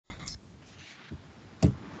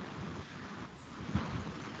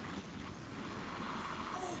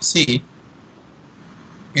See,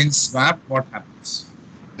 in swap, what happens?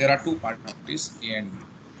 There are two parties, A and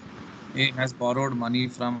B. A has borrowed money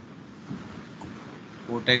from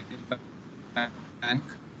Kotak Bank.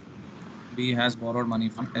 B has borrowed money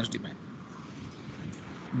from SD Bank.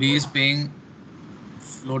 B is paying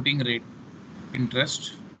floating rate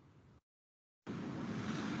interest.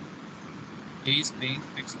 A is paying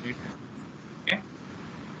fixed rate interest. Okay.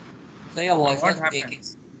 So your Now voice what was breaking.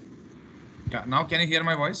 happens? Yeah. Now can you hear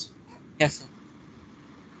my voice? Yes, sir.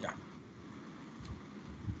 Yeah.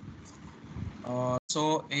 A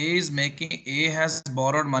has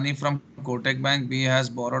borrowed money from Kotak Bank. B has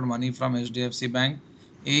borrowed money from HDFC Bank.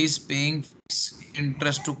 A is paying fixed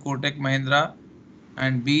interest to Kotak Mahindra,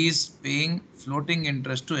 and B is paying floating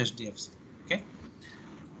interest to HDFC. Okay.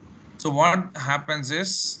 So what happens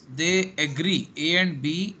is they agree, A and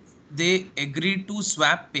B, they agree to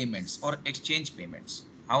swap payments or exchange payments.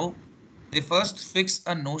 How? They first fix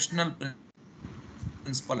a notional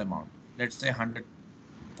principal amount, let's say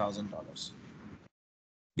 $100,000.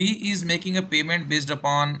 B is making a payment based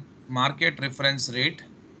upon market reference rate.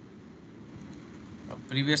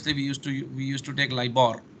 Previously, we used to take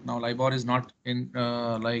LIBOR. Now LIBOR is not in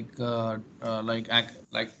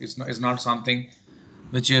it's not something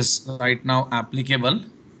which is right now applicable.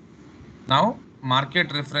 Now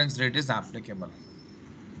market reference rate is applicable.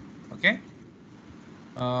 Okay.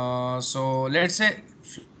 So let's say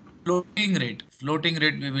floating rate.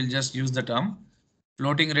 We will just use the term.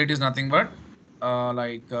 Floating rate is nothing but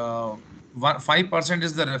 5%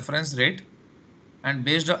 is the reference rate, and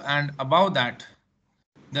and above that,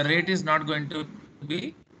 the rate is not going to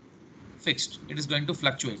be fixed. It is going to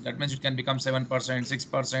fluctuate. That means it can become 7%, 6%,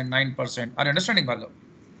 9%. Are you understanding, Bhargav?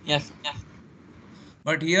 Yes, sir.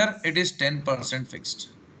 But here it is 10% fixed.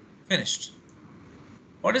 Finished.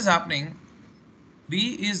 What is happening?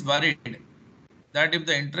 B is worried that if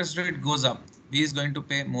the interest rate goes up, B is going to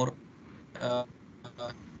pay more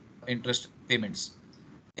interest payments.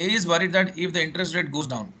 A is worried that if the interest rate goes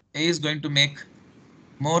down, A is going to make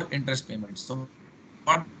more interest payments. So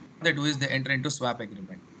what they do is they enter into swap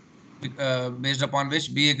agreement, based upon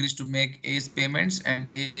which B agrees to make A's payments and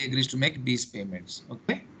A agrees to make B's payments.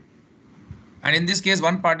 Okay. And in this case,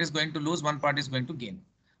 one party is going to lose, one party is going to gain.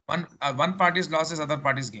 One party's loss is other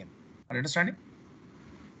party's gain. Are you understanding?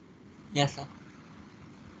 Yes, sir.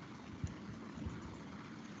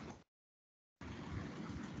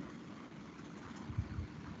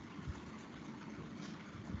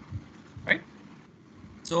 Right?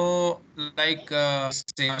 So,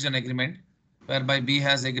 say margin agreement, whereby B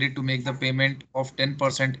has agreed to make the payment of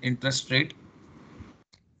 10% interest rate,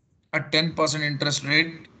 a 10% interest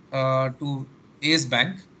rate to A's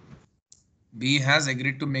bank. B has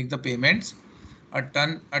agreed to make the payments a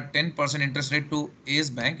 10% interest rate to A's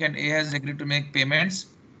bank, and A has agreed to make payments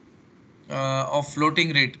of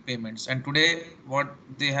floating rate payments. And today, what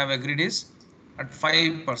they have agreed is at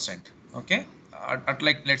 5%. Okay, at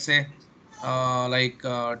like let's say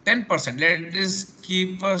 10%. Let us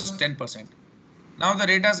keep us 10%. Now the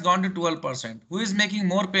rate has gone to 12%. Who is making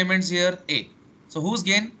more payments here? A. So whose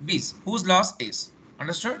gain? B's. Whose loss? A's.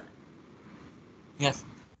 Understood? Yes.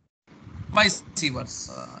 Vice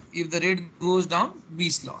versa. If the rate goes down,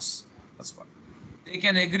 B's loss. That's what. They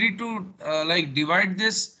can agree to divide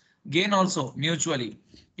this gain also mutually.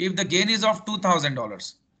 If the gain is of $2,000,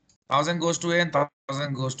 1,000 goes to A and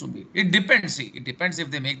 1,000 goes to B. It depends. See, it depends. If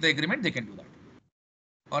they make the agreement, they can do that.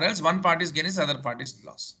 Or else one party's gain is other party's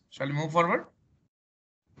loss. Shall we move forward?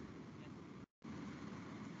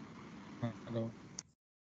 Hello.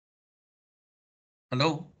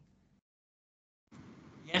 Hello.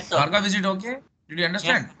 Yes, sir. Bhargav, is it okay? Did you Yes,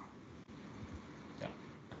 understand? sir. Yeah,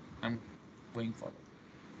 I'm going forward.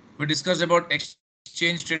 We discussed about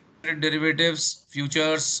exchange traded derivatives,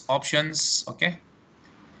 futures, options. Okay.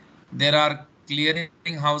 There are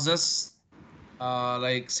clearing houses,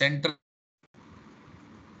 like central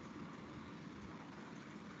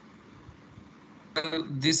clearing houses.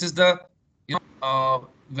 This is the,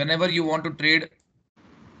 whenever you want to trade futures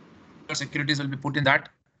or securities will be put in that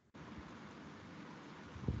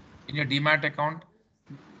in your demat account.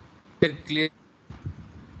 There is a clearing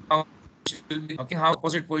house which will be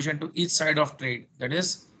opposite position to each side of trade. That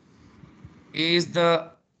is, A is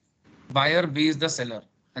the buyer, B is the seller,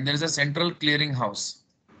 and there is a central clearing house.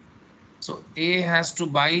 So A has to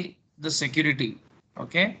buy the security,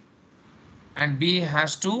 okay, and B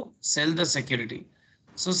has to sell the security.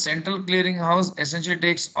 So central clearing house essentially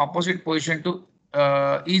takes opposite position to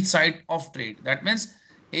each side of trade. That means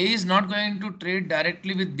A is not going to trade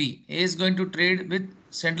directly with B. A is going to trade with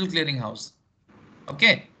central clearing house.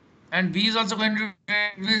 Okay. And B is also going to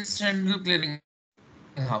trade with central clearing house.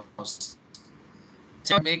 house.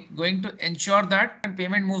 Going to ensure that and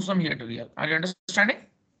payment moves from here to here. Are you understanding?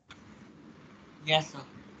 Yes, sir.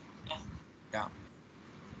 Yeah.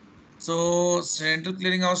 So central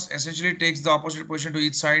clearinghouse essentially takes the opposite position to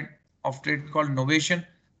each side of trade called novation,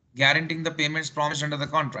 guaranteeing the payments promised under the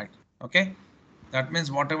contract. Okay. That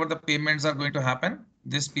means whatever the payments are going to happen,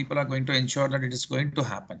 these people are going to ensure that it is going to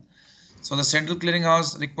happen. So the central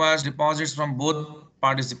clearinghouse requires deposits from both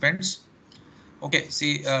participants. Okay,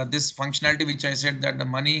 see this functionality which I said that the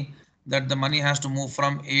money has to move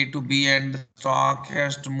from A to B and the stock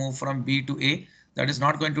has to move from B to A. That is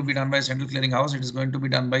not going to be done by central clearinghouse. It is going to be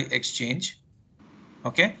done by exchange.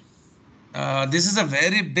 Okay, this is a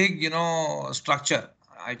very big structure.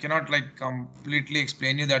 I cannot like completely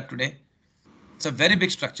explain you that today. It's a very big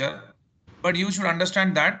structure, but you should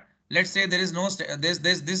understand that. Let's say there is no there's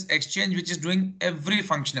this exchange which is doing every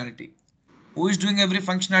functionality. Who is doing every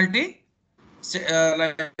functionality? Say,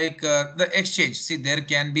 like the exchange. See,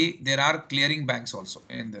 there are clearing banks also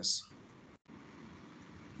in this.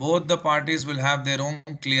 Both the parties will have their own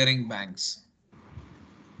clearing banks.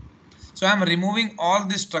 So I'm removing all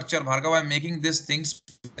this structure, Bhargav. I'm making these things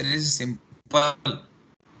very simple.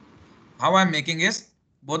 How I'm making is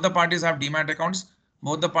both the parties have demat accounts.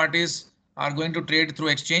 Both the parties are going to trade through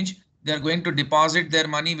exchange. They are going to deposit their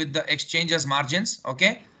money with the exchange as margins.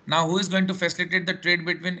 Okay. Now who is going to facilitate the trade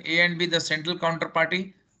between A and B? The central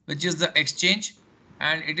counterparty, which is the exchange,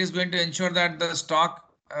 and it is going to ensure that the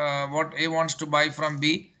stock what A wants to buy from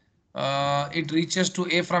B, it reaches to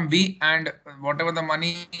A from B, and whatever the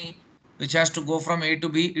money which has to go from A to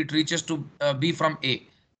B, it reaches to B from A.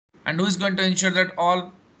 And who is going to ensure that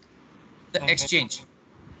all the Okay. exchange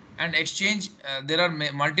and exchange there are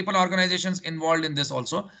multiple organizations involved in this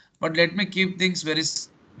also, but let me keep things very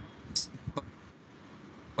simple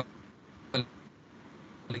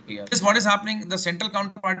here. This what is happening, the central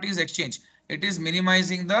counterparty is exchange. It is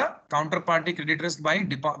minimizing the counterparty credit risk by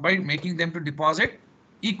making them to deposit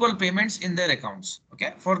equal payments in their accounts,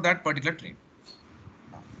 okay, for that particular trade.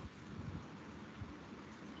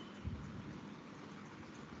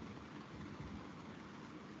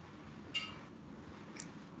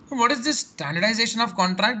 What is this standardization of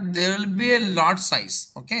contract? There will be a lot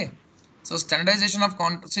size. Okay. So standardization of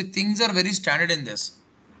contract. See, things are very standard in this.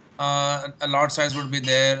 A lot size would be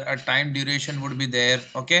there. A time duration would be there.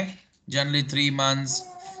 Okay. Generally 3 months,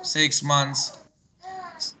 6 months.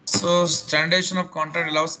 So standardization of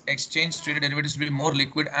contract allows exchange traded derivatives to be more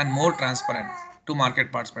liquid and more transparent to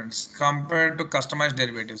market participants compared to customized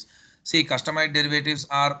derivatives. See, customized derivatives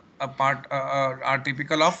are are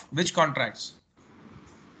typical of which contracts?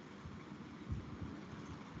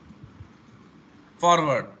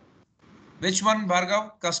 Forward. Which one,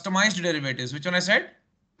 Bhargav? Customized derivatives. Which one I said?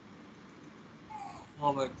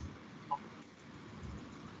 Forward.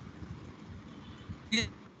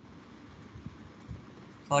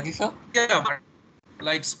 Sorry, sir. Yeah,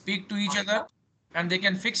 like speak to each other and they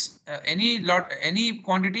can fix any lot, any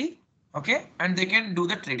quantity. Okay. And they can do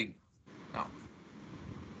the trading. Now,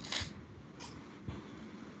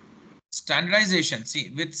 standardization.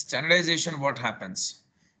 See, with standardization, what happens?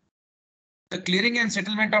 The clearing and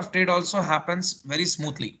settlement of trade also happens very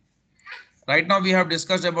smoothly. Right now, we have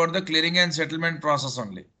discussed about the clearing and settlement process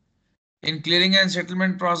only. In clearing and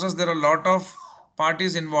settlement process, there are a lot of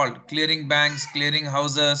parties involved, clearing banks, clearing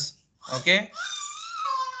houses. Okay.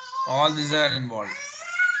 All these are involved.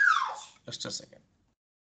 Just a second.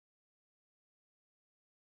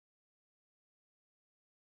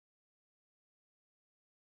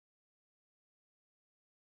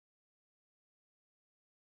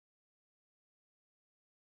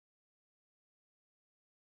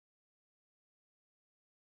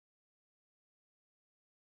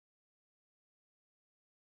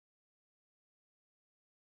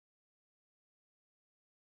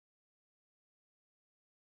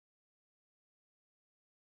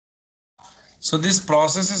 So this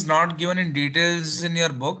process is not given in details in your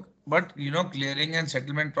book, but clearing and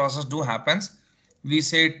settlement process do happens. We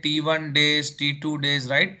say T1 days, T2 days,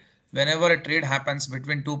 right? Whenever a trade happens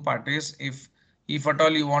between two parties, if at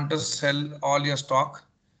all you want to sell all your stock,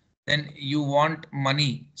 then you want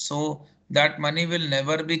money. So that money will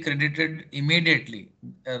never be credited immediately.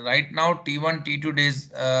 Right now, T1, T2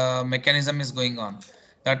 days mechanism is going on.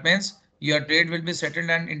 That means your trade will be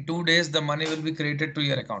settled and in 2 days the money will be credited to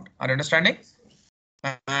your account. Are you understanding?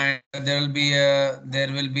 And there will be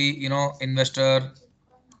investor,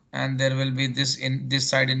 and there will be this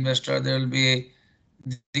side investor. There will be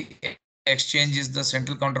the exchange is the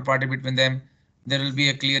central counterparty between them. There will be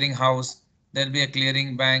a clearing house. There will be a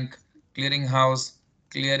clearing bank, clearing house,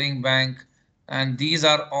 clearing bank. And these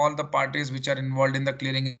are all the parties which are involved in the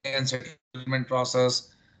clearing and settlement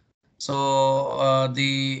process. So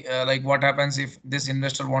like what happens if this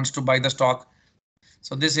investor wants to buy the stock?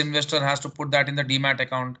 So this investor has to put that in the demat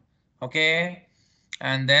account, okay,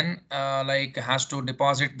 and then like has to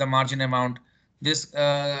deposit the margin amount. This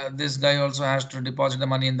guy also has to deposit the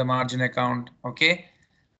money in the margin account, okay.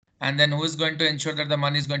 And then who is going to ensure that the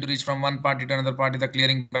money is going to reach from one party to another party? The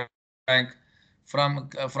clearing bank.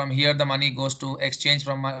 From here the money goes to exchange,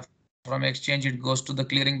 from exchange it goes to the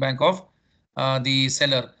clearing bank of the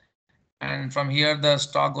seller, and from here the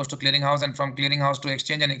stock goes to clearing house, and from clearing house to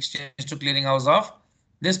exchange, and exchange to clearing house of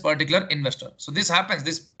this particular investor. So this happens,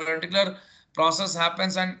 this particular process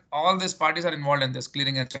happens, and all these parties are involved in this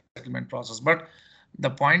clearing and settlement process. But the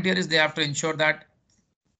point here is they have to ensure that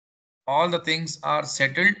all the things are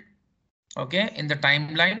settled, okay, in the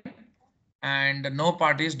timeline, and no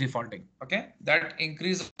party is defaulting, okay. That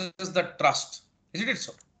increases the trust, isn't it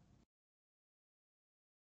so?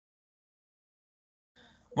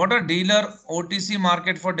 What are dealer OTC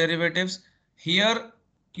market for derivatives? Here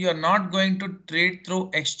you are not going to trade through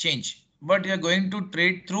exchange, but you are going to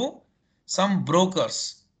trade through some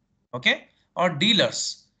brokers, okay, or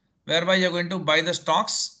dealers, whereby you are going to buy the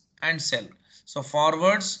stocks and sell. So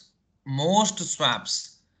forwards, most swaps,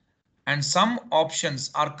 and some options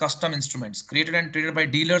are custom instruments created and traded by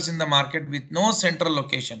dealers in the market with no central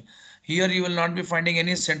location. Here you will not be finding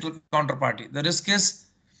any central counterparty. The risk is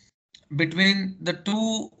between the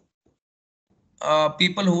two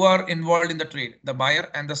people who are involved in the trade, the buyer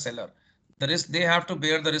and the seller. The risk, they have to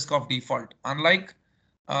bear the risk of default. Unlike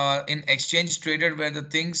in exchange traded, where the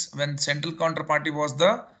things, when central counterparty was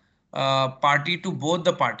the party to both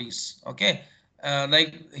the parties. Okay,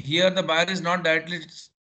 like here the buyer is not directly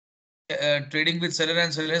trading with seller,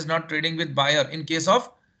 and seller is not trading with buyer. In case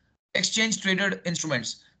of exchange traded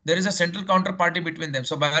instruments, there is a central counterparty between them.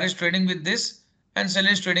 So buyer is trading with this and seller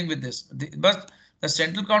is trading with this. But the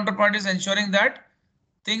central counterparty is ensuring that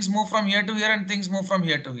things move from here to here and things move from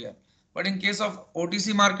here to here. But in case of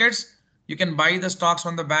OTC markets, you can buy the stocks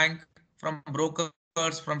from the bank, from brokers,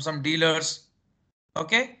 from some dealers,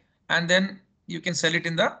 okay, and then you can sell it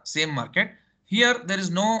in the same market. Here there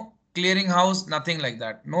is no clearing house, nothing like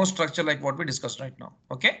that, no structure like what we discussed right now,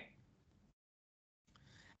 okay.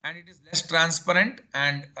 And it is less transparent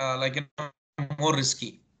and more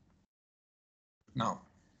risky. Now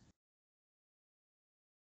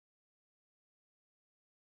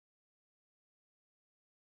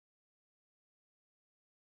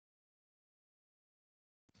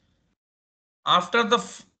after the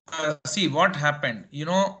see what happened, you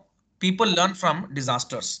know, people learn from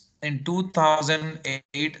disasters. In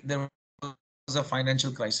 2008 there was a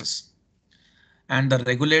financial crisis, and the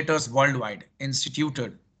regulators worldwide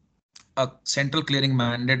instituted a central clearing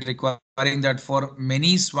mandate requiring that for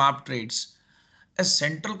many swap trades, a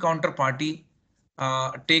central counterparty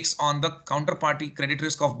takes on the counterparty credit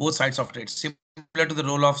risk of both sides of trades, similar to the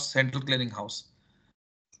role of central clearing house.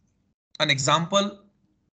 An example,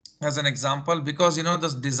 as an example, because you know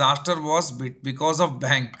this disaster was because of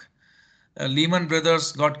bank. Lehman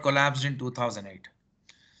Brothers got collapsed in 2008.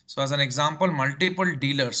 So as an example, multiple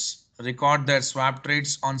dealers record their swap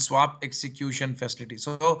trades on swap execution facility.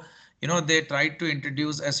 So, you know, they tried to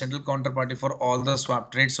introduce a central counterparty for all the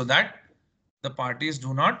swap trades so that the parties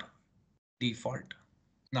do not default.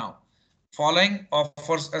 Now, following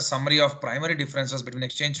offers a summary of primary differences between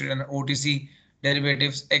exchange traded and OTC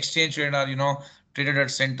derivatives. Exchange traded are, you know, traded at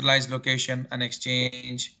centralized location, and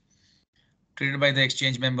exchange traded by the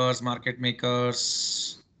exchange members, market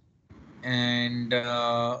makers, and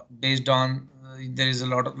based on there is a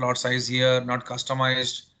lot of lot size here, not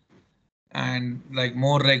customized, and like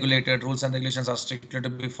more regulated, rules and regulations are strictly to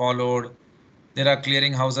be followed. There are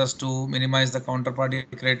clearing houses to minimize the counterparty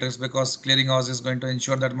creditors, because clearing house is going to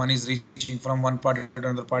ensure that money is reaching from one party to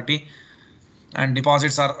another party. And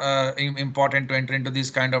deposits are important to enter into these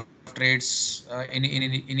kind of trades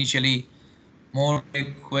initially. More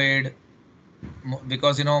liquid,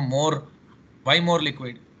 because you know more. Why more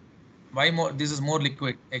liquid? Why more? This is more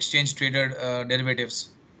liquid exchange traded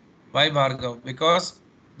derivatives. Why, Bhargav? Because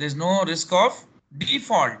there's no risk of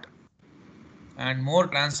default, and more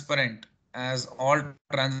transparent, as all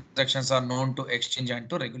transactions are known to exchange and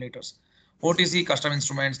to regulators. OTC custom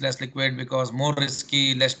instruments less liquid because more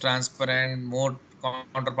risky, less transparent, more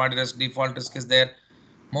counterparty risk, default risk is there.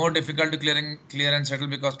 More difficult to clear and settle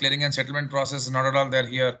because clearing and settlement process is not at all there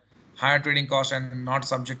here. Higher trading cost and not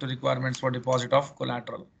subject to requirements for deposit of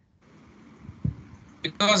collateral.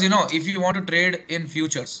 Because you know, if you want to trade in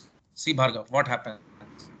futures, see Bhargav, what happens?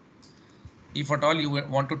 If at all you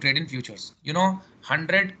want to trade in futures, you know,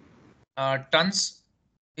 100 tons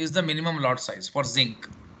is the minimum lot size for zinc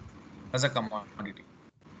as a commodity.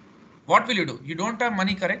 What will you do? You don't have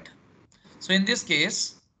money, correct? So in this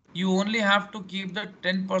case, you only have to keep the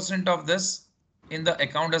 10% of this in the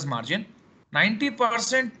account as margin.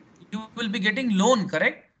 90% you will be getting loan,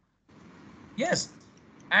 correct? Yes.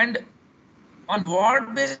 And on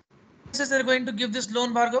what basis they're going to give this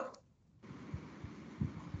loan, Bhargav?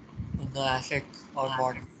 The assets or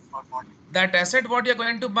what? That asset what you're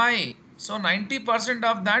going to buy. So 90%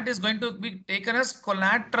 of that is going to be taken as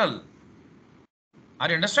collateral. Are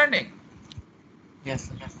you understanding? Yes,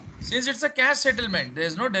 sir. Since it's a cash settlement, there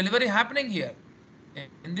is no delivery happening here.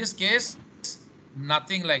 In this case,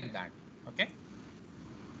 nothing like that. Okay.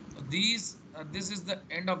 So this is the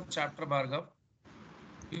end of the chapter, Bhargav.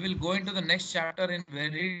 We will go into the next chapter in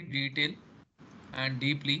very detail and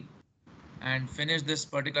deeply and finish this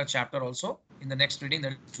particular chapter also in the next reading,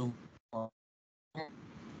 that is tomorrow.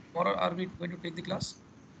 Tomorrow are we going to take the class?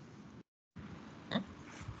 Huh?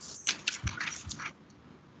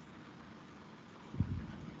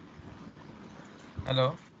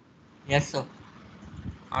 Hello. Yes, sir.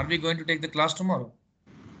 Are we going to take the class tomorrow?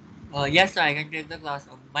 Yes, sir, I can take the class.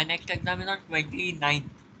 My next exam is on 29th.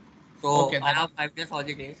 So Okay, I then. have 5 days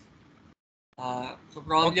holidays. So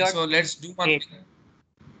probably Okay, so let's do one 8. thing.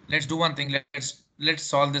 Let's do one thing. Let's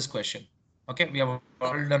solve this question. Okay, we have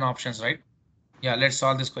all done options, right? Yeah, let's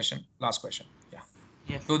solve this question. Last question. Yeah.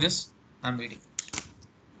 Yes. Do this. I'm waiting.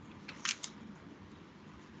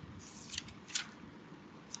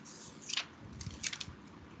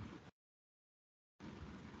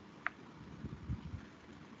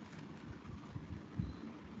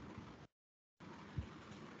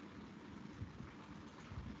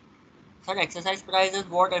 Sir, exercise price is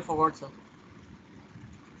what? I forgot, sir.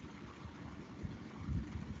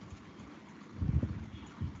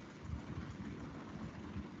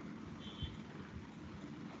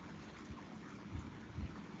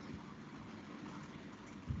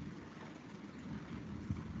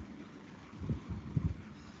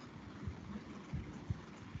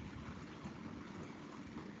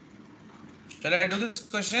 Shall I do this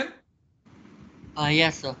question?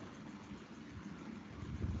 Yes, sir.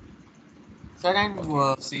 Sir, and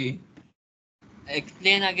Okay, see.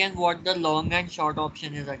 explain again what the long and short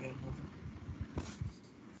option is again.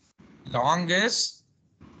 Long is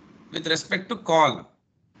with respect to call.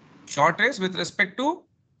 Short is with respect to,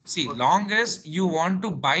 see, long is you want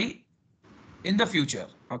to buy in the future,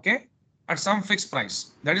 okay, at some fixed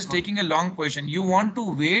price. That is taking a long position. You want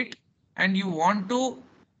to wait and you want to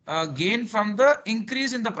gain from the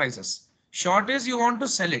increase in the prices. Short is you want to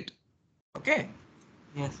sell it, okay.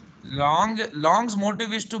 Yes. Long's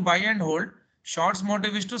motive is to buy and hold. Short's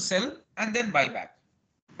motive is to sell and then buy back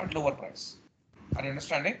at lower price. Are you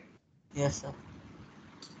understanding? Yes, sir.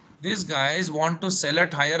 These guys want to sell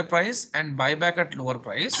at higher price and buy back at lower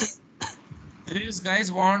price. These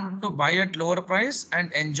guys want to buy at lower price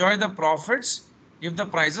and enjoy the profits if the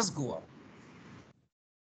prices go up.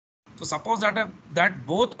 So suppose that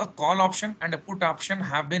both a call option and a put option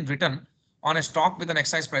have been written on a stock with an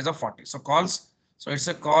exercise price of 40. So it's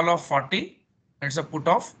a call of 40 and it's a put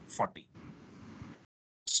of 40.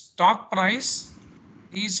 Stock price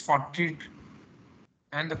is 40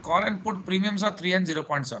 and the call and put premiums are 3 and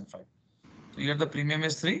 0.75. So here the premium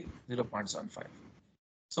is 3, 0.75.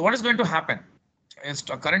 So what is going to happen?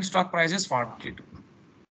 Current stock price is 42.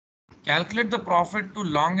 Calculate the profit to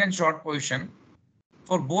long and short position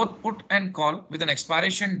for both put and call with an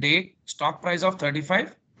expiration date stock price of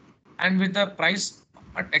 35 and with the price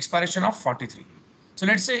at expiration of 43. So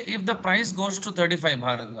let's say if the price goes to 35,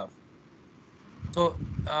 Bhargav. So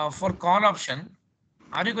for call option,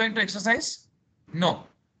 are you going to exercise? No,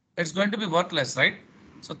 it's going to be worthless, right?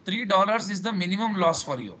 So $3 is the minimum loss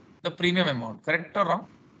for you, the premium amount, correct or wrong?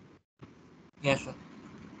 Yes, sir.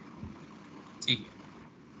 See,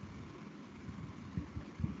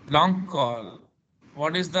 long call,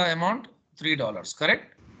 what is the amount? $3,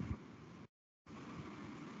 correct?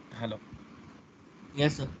 Hello.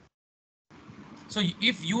 Yes, sir. So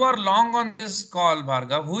if you are long on this call,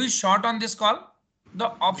 Bhargav, who is short on this call? The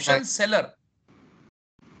option Right. seller.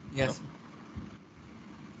 Yes, sir.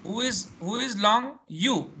 Who is long?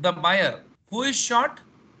 You, the buyer. Who is short?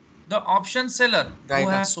 The option seller Right, who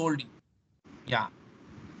sir. has sold you. Yeah.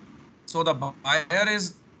 So the buyer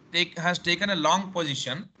has taken a long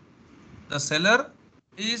position. The seller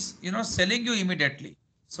is selling you immediately.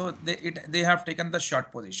 So they have taken the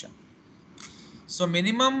short position. So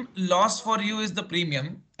minimum loss for you is the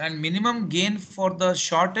premium and minimum gain for the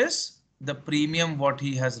short is the premium what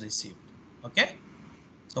he has received. Okay.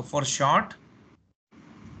 So for short,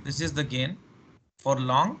 this is the gain. For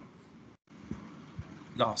long,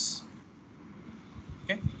 loss.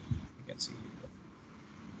 Okay, you can see here.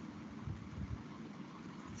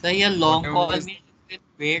 So here long Whatever call is, means you can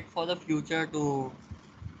wait for the future to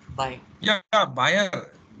buy. yeah, buyer,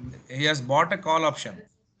 he has bought a call option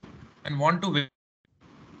and want to wait.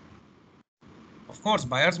 Of course,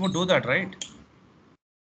 buyers would do that, right?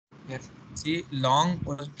 Yes. See,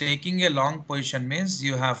 taking a long position means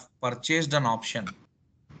you have purchased an option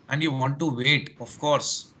and you want to wait. Of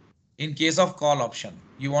course, in case of call option,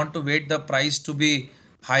 you want to wait the price to be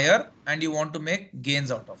higher and you want to make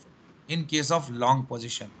gains out of it. In case of long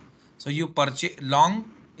position, so you purchase,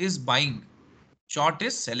 long is buying, short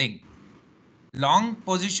is selling. Long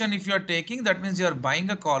position if you are taking, that means you are buying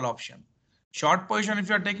a call option. Short position if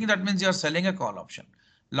you are taking, that means you are selling a call option.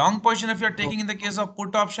 Long position if you are Oh, taking, in the case of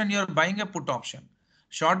put option, you are buying a put option.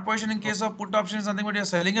 Short position in oh, case of put option is something, but you are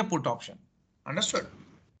selling a put option. Understood?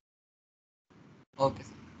 okay,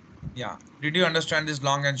 sir. Yeah. Did you understand this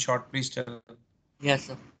long and short? Please tell. Yes,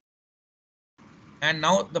 sir. And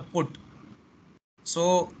now the put.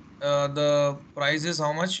 So the price is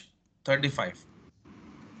how much? 35.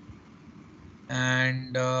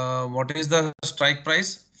 And what is the strike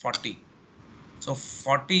price? 40. So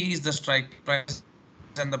 40 is the strike price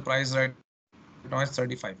and the price right now is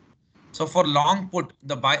 35. So for long put,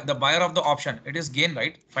 the buyer of the option, it is gain,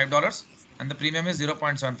 right? $5 and the premium is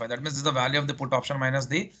 0.75. That means this is the value of the put option minus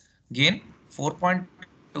the gain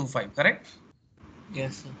 4.25, correct?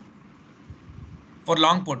 Yes, sir. For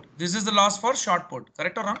long put. This is the loss for short put,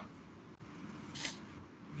 correct or wrong?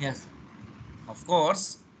 Yes. Of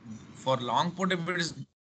course, for long put, if it is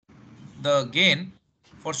the gain,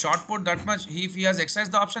 for short put that much, if he has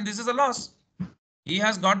exercised the option, this is a loss. He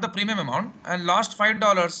has got the premium amount and lost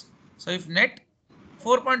 $5. So if net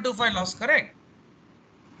 4.25 loss, correct?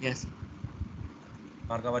 Yes.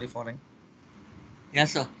 Bhargav, are you following?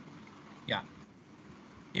 Yes, sir. Yeah.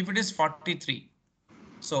 If it is 43,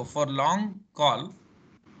 so for long call,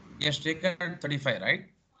 he has taken 35, right?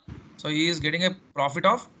 So he is getting a profit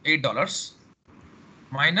of $8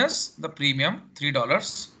 minus the premium $3,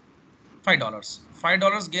 $5.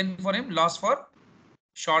 $5 gain for him, loss for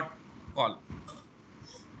short call.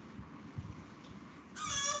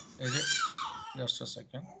 Is it? Just a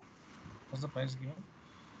second. What's the price given?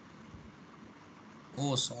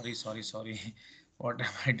 Oh, sorry. What am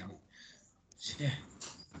I doing? Yeah.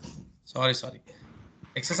 Sorry.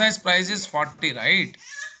 Exercise price is 40, right?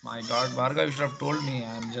 My God, Bhargav, you should have told me.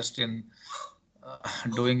 I'm just in uh,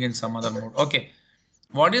 doing in some other mode. Okay.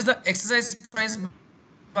 What is the exercise price,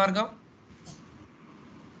 Bhargav?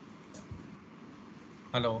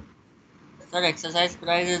 Hello. Sir, exercise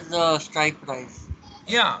price is the strike price.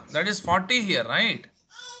 Yeah, that is 40 here, right?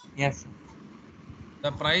 Yes, sir.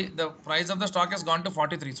 The price of the stock has gone to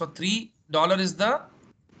 43. So $3 is the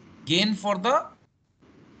gain for the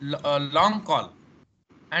long call.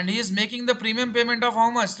 And he is making the premium payment of how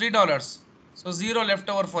much? $3. So zero left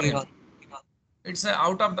over for him. Zero. It's a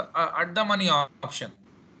out of the at the money option.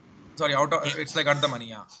 Sorry, out of, Yes. it's like at the money,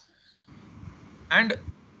 yeah. And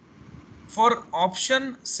for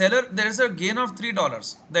option seller, there is a gain of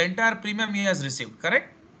 $3. The entire premium he has received,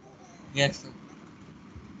 correct? Yes, sir.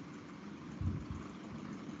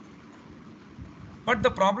 But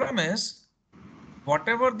the problem is,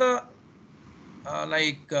 whatever the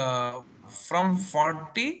from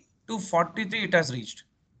 40 to 43 it has reached.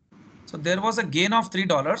 So there was a gain of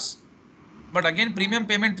 $3, but again premium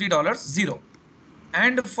payment $3, zero.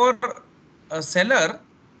 And for a seller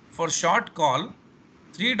for short call,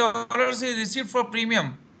 $3 he received for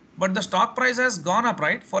premium, but the stock price has gone up,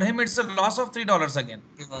 right? For him, it's a loss of $3 again.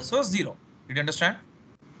 Because So zero. Did you understand?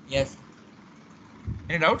 yes.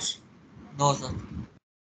 Any doubts? No, sir.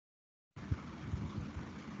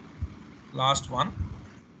 Last one.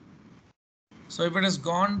 So if it has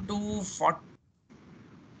gone to 40,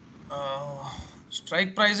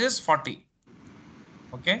 strike price is 40.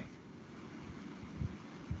 Okay.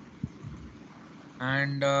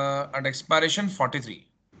 And at expiration 43.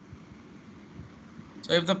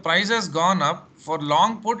 So if the price has gone up for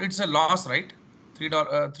long put, it's a loss, right?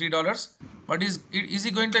 $3. But is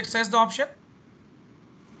he going to exercise the option?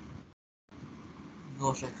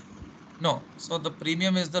 No, sir. No. So the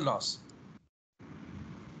premium is the loss.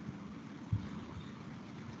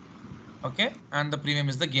 Okay. And the premium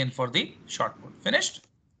is the gain for the short put. Finished?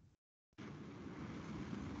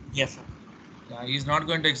 Yes, sir. Yeah, he's not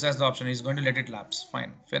going to exercise the option. He's going to let it lapse.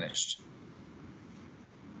 Fine. Finished.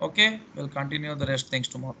 Okay. We'll continue the rest things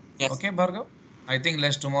tomorrow. Yes. Okay, Bhargav? I think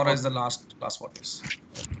less tomorrow is Okay. the last class for this.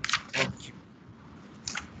 Okay. Okay.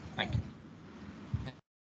 Thank you.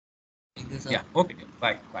 Thank you, sir. Yeah. Okay.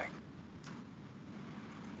 Bye. Bye.